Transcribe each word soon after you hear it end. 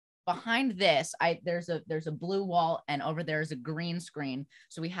behind this, there's a blue wall, and over there is a green screen,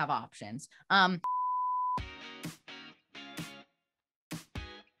 so we have options.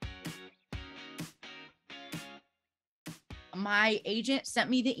 My agent sent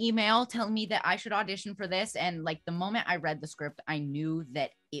me the email telling me that I should audition for this. And like the moment I read the script, I knew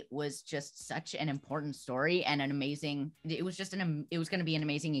that it was just such an important story and it was going to be an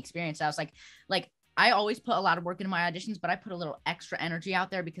amazing experience. I was like, I always put a lot of work into my auditions, but I put a little extra energy out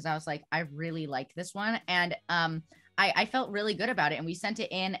there because I was like, I really like this one. And I felt really good about it. And we sent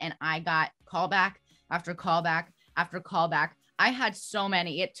it in, and I got callback after callback after callback. I had so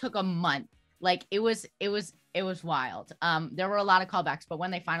many. It took a month. Like it was wild. There were a lot of callbacks, but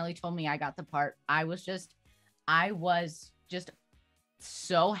when they finally told me I got the part, I was just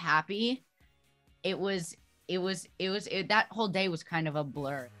so happy. That whole day was kind of a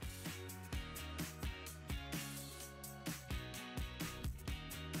blur.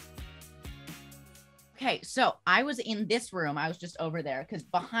 Okay, so I was in this room. I was just over there because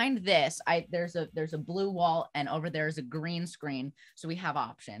behind this, there's a blue wall, and over there is a green screen, so we have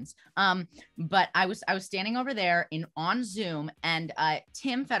options. But I was standing over there on Zoom, and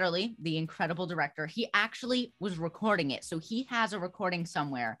Tim Federle, the incredible director, he actually was recording it, so he has a recording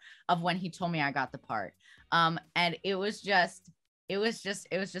somewhere of when he told me I got the part. And it was just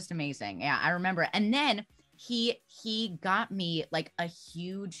amazing. Yeah, I remember. And then he got me like a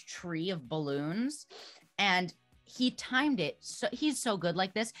huge tree of balloons, and he timed it. So he's so good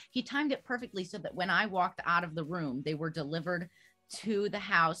like this. He timed it perfectly so that when I walked out of the room, they were delivered to the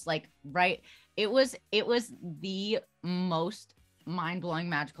house. Like, right. It was the most mind-blowing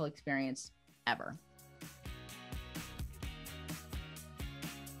magical experience ever.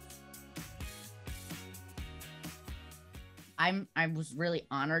 I was really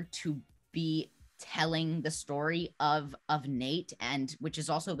honored to be telling the story of Nate, and which is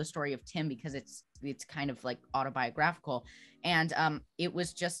also the story of Tim, because it's kind of like autobiographical, and it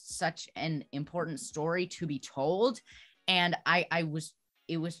was just such an important story to be told, and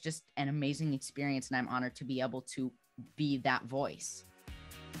it was just an amazing experience, and I'm honored to be able to be that voice.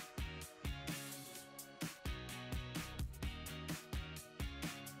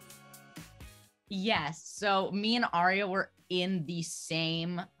 Yes. So me and Aria were in the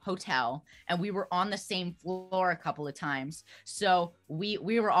same hotel, and we were on the same floor a couple of times. So we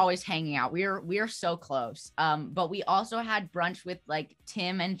were always hanging out. We are so close. But we also had brunch with like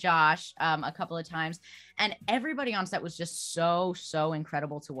Tim and Josh a couple of times, and everybody on set was just so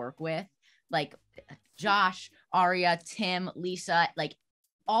incredible to work with. Like Josh, Aria, Tim, Lisa, like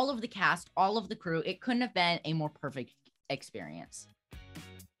all of the cast, all of the crew. It couldn't have been a more perfect experience.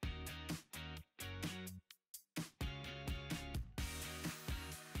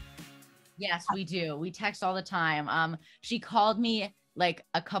 Yes, we do. We text all the time. She called me like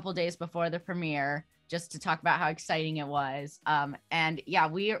a couple days before the premiere just to talk about how exciting it was. And yeah,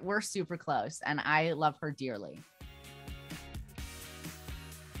 we're super close, and I love her dearly.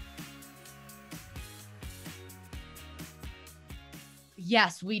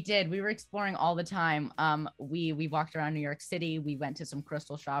 Yes, we did. We were exploring all the time. We walked around New York City. We went to some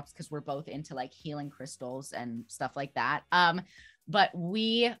crystal shops because we're both into like healing crystals and stuff like that. But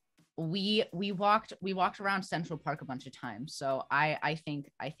we walked around Central Park a bunch of times. So I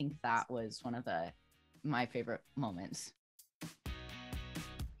think that was one of my favorite moments.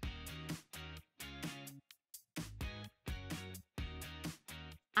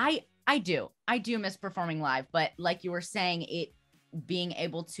 I do miss performing live, but like you were saying, it being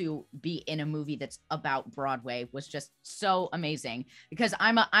able to be in a movie that's about Broadway was just so amazing, because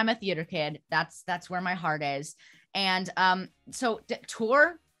I'm a theater kid. That's where my heart is. And so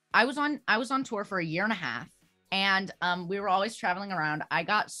tour, I was on tour for a year and a half, and we were always traveling around. I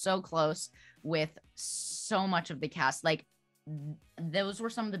got so close with so much of the cast. Like those were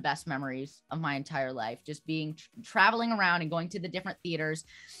some of the best memories of my entire life, just being traveling around and going to the different theaters.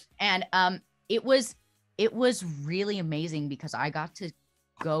 And it was really amazing because I got to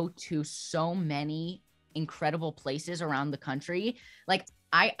go to so many incredible places around the country. Like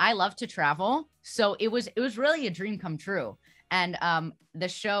I love to travel, so it was really a dream come true. And the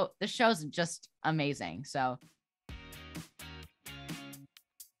show's just amazing. So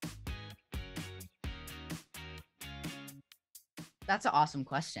that's an awesome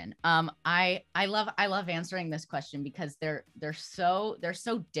question. I love answering this question because they're so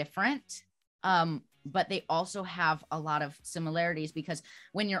different. But they also have a lot of similarities, because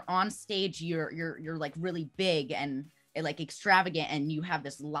when you're on stage, you're like really big and like extravagant, and you have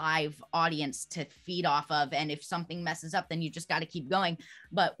this live audience to feed off of. And if something messes up, then you just got to keep going.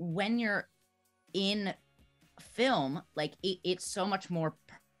 But when you're in film, like it's so much more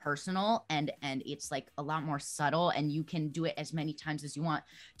personal, and it's like a lot more subtle, and you can do it as many times as you want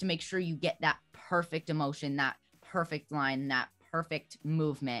to make sure you get that perfect emotion, that perfect line, that perfect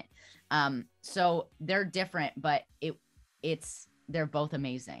movement. So they're different, but they're both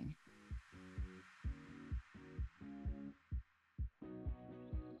amazing.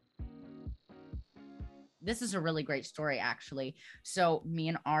 This is a really great story, actually. So me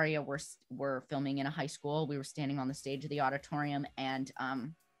and Aria were filming in a high school. We were standing on the stage of the auditorium, and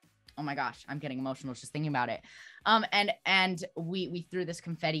oh my gosh, I'm getting emotional just thinking about it. And we threw this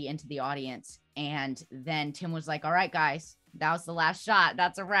confetti into the audience, and then Tim was like, "All right, guys, that was the last shot.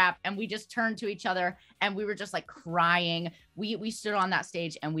 That's a wrap." And we just turned to each other, and we were just like crying. We stood on that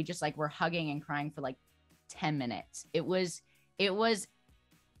stage, and we just like were hugging and crying for like 10 minutes. It was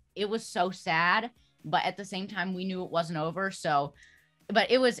so sad, but at the same time we knew it wasn't over. So,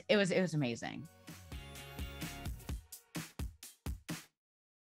 but it was amazing.